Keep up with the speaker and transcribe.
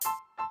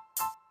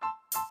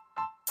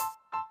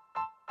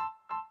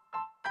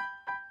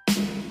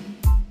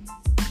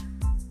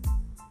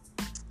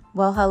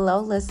Well,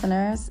 hello,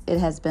 listeners. It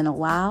has been a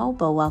while,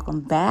 but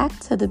welcome back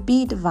to the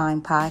Be Divine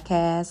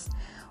podcast,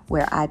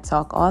 where I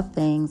talk all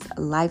things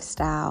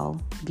lifestyle,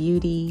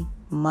 beauty,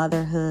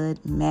 motherhood,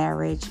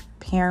 marriage,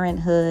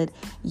 parenthood,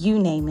 you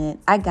name it.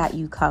 I got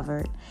you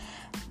covered.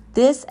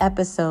 This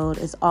episode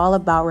is all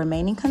about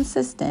remaining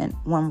consistent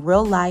when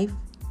real life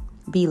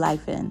be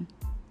life in.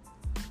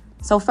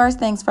 So first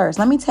things first,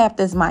 let me tap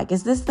this mic.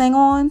 Is this thing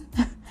on?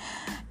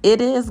 It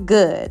is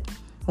good.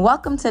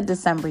 Welcome to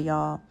December,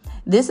 y'all.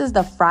 This is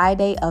the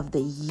Friday of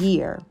the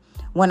year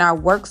when our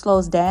work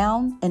slows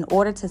down in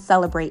order to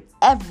celebrate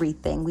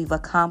everything we've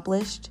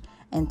accomplished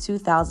in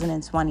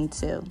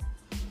 2022.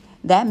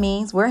 That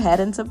means we're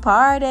heading to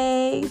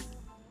parties.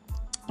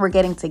 We're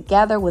getting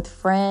together with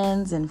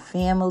friends and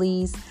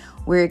families.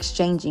 We're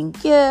exchanging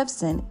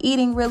gifts and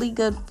eating really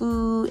good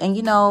food. And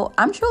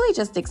I'm truly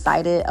just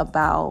excited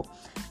about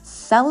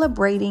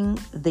celebrating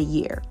the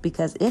year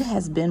because it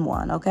has been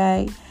one,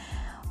 okay?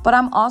 But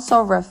I'm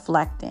also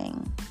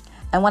reflecting.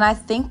 And when I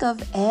think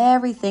of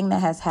everything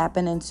that has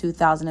happened in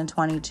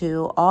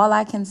 2022, all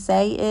I can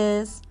say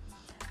is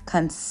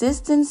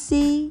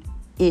consistency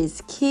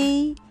is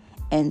key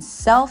and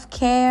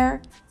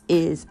self-care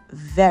is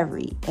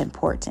very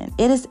important.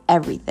 It is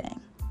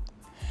everything.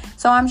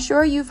 So I'm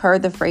sure you've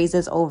heard the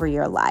phrases over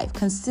your life.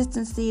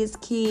 Consistency is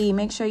key.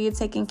 Make sure you're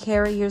taking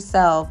care of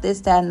yourself.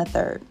 This, that, and the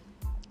third.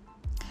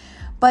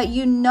 But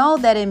you know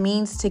that it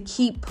means to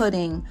keep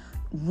putting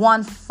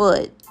one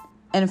foot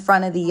in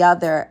front of the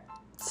other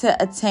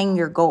to attain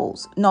your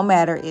goals, no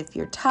matter if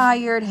you're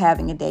tired,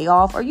 having a day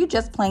off, or you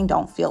just plain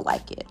don't feel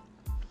like it.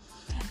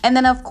 And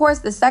then, of course,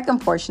 the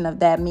second portion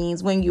of that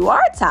means when you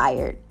are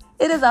tired,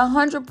 it is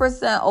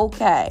 100%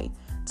 okay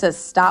to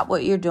stop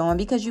what you're doing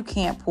because you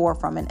can't pour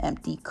from an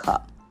empty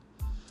cup.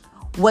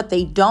 What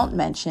they don't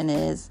mention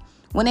is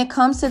when it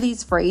comes to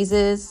these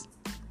phrases,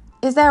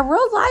 is that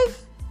real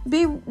life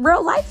be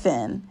real life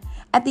in?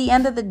 At the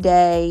end of the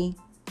day,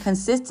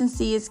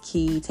 consistency is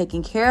key.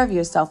 Taking care of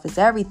yourself is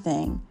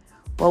everything.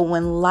 But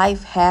when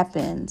life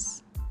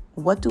happens,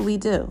 what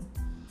do?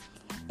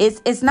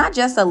 It's not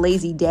just a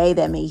lazy day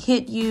that may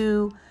hit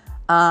you,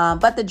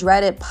 but the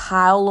dreaded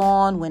pile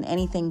on when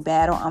anything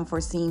bad or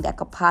unforeseen that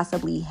could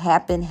possibly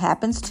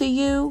happens to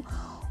you.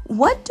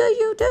 What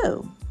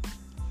do?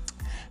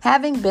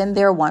 Having been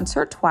there once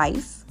or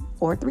twice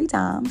or 3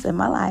 times in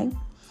my life,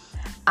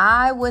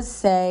 I would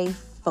say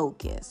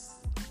focus.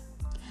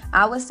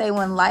 I would say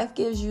when life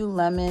gives you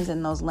lemons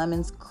and those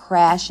lemons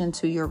crash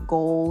into your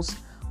goals,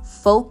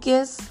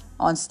 focus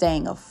on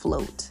staying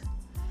afloat.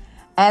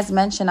 As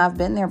mentioned, I've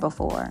been there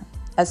before,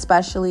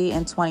 especially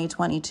in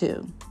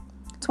 2022.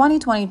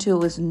 2022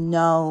 was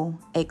no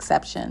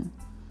exception,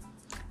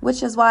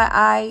 which is why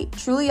I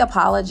truly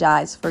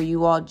apologize for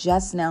you all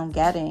just now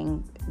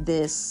getting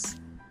this,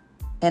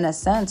 in a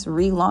sense,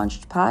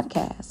 relaunched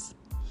podcast.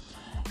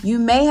 You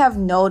may have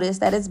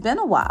noticed that it's been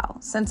a while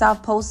since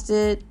I've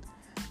posted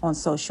on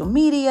social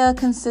media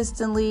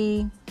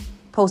consistently,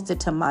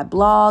 posted to my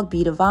blog,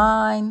 Be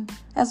Divine,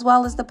 as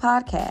well as the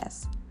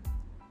podcast.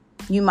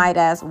 You might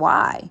ask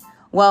why.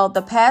 Well,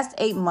 the past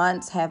 8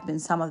 months have been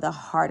some of the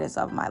hardest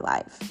of my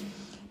life.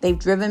 They've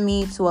driven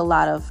me to a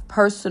lot of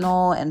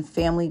personal and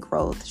family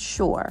growth,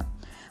 sure,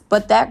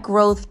 but that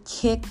growth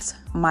kicked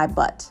my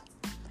butt.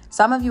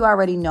 Some of you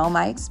already know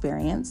my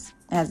experience,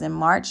 as in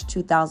March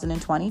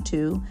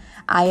 2022,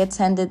 I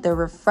attended the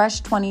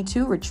Refresh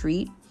 22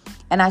 retreat,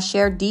 and I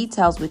shared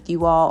details with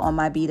you all on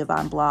my Be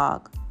Divine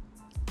blog.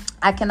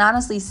 I can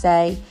honestly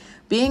say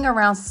being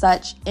around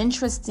such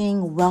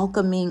interesting,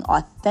 welcoming,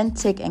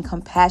 authentic, and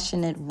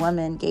compassionate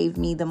women gave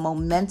me the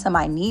momentum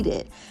I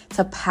needed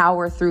to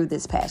power through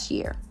this past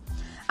year.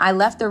 I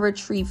left the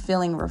retreat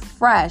feeling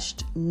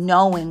refreshed,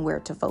 knowing where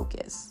to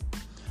focus.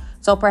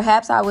 So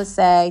perhaps I would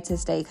say to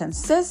stay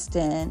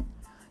consistent,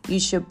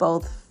 you should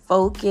both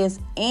focus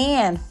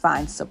and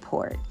find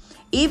support,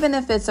 even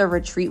if it's a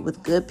retreat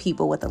with good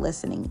people with a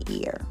listening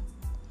ear.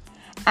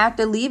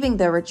 After leaving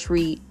the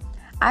retreat,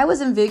 I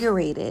was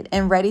invigorated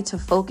and ready to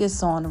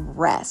focus on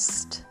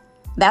rest.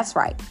 That's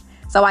right.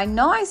 So I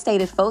know I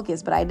stated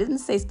focus, but I didn't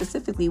say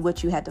specifically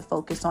what you had to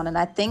focus on. And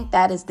I think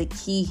that is the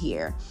key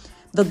here.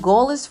 The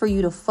goal is for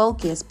you to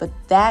focus, but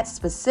those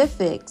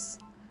specifics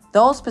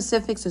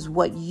is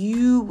what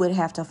you would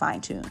have to fine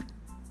tune.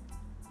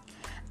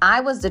 I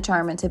was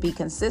determined to be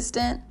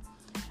consistent.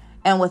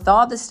 And with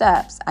all the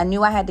steps, I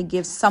knew I had to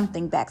give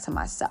something back to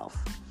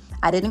myself.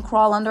 I didn't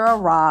crawl under a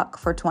rock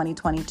for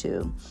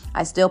 2022.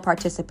 I still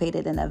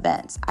participated in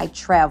events. I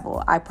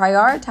traveled. I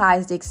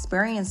prioritized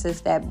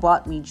experiences that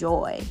brought me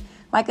joy,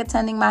 like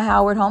attending my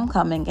Howard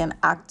homecoming in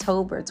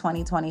October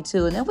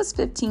 2022. And it was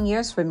 15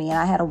 years for me, and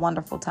I had a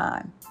wonderful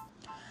time.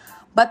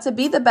 But to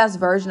be the best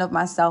version of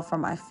myself for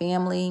my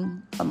family,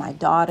 for my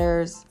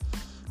daughters,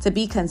 to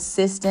be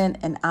consistent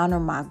and honor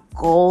my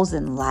goals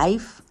in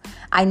life,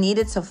 I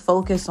needed to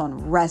focus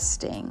on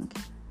resting.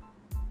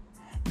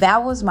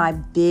 That was my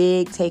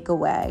big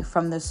takeaway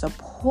from the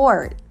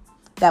support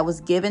that was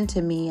given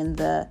to me and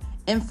the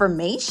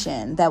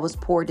information that was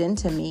poured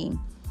into me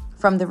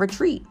from the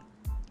retreat.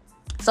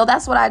 So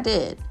that's what I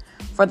did.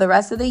 For the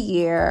rest of the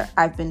year,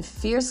 I've been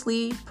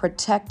fiercely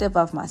protective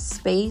of my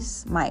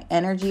space, my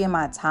energy, and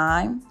my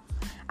time.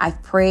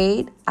 I've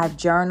prayed, I've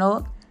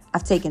journaled,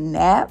 I've taken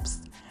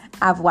naps,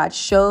 I've watched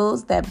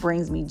shows that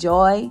brings me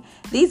joy.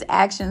 These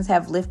actions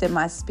have lifted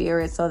my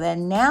spirit so that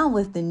now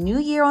with the new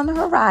year on the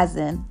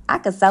horizon, I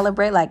can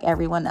celebrate like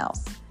everyone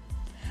else.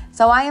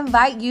 So I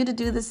invite you to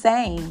do the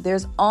same.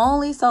 There's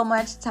only so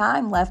much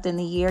time left in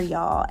the year,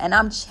 y'all, and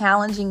I'm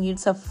challenging you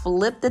to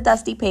flip the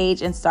dusty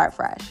page and start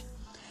fresh.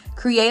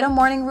 Create a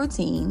morning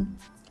routine,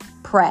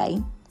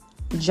 pray,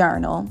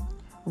 journal,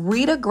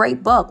 read a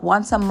great book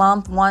once a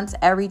month, once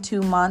every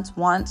 2 months,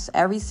 once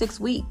every 6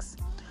 weeks.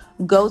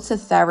 Go to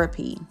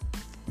therapy,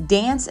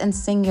 dance and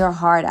sing your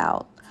heart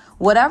out.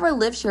 Whatever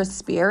lifts your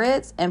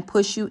spirits and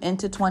push you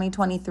into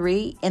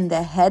 2023 in the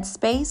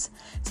headspace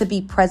to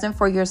be present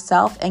for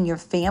yourself and your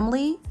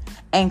family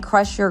and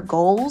crush your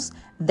goals,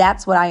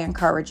 that's what I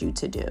encourage you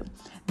to do.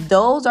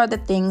 Those are the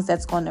things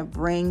that's going to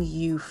bring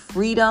you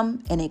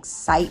freedom and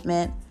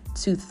excitement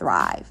to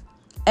thrive.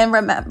 And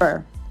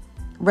remember,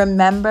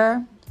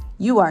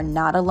 you are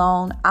not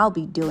alone. I'll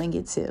be doing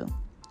it too.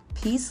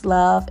 Peace,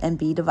 love, and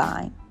be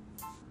divine.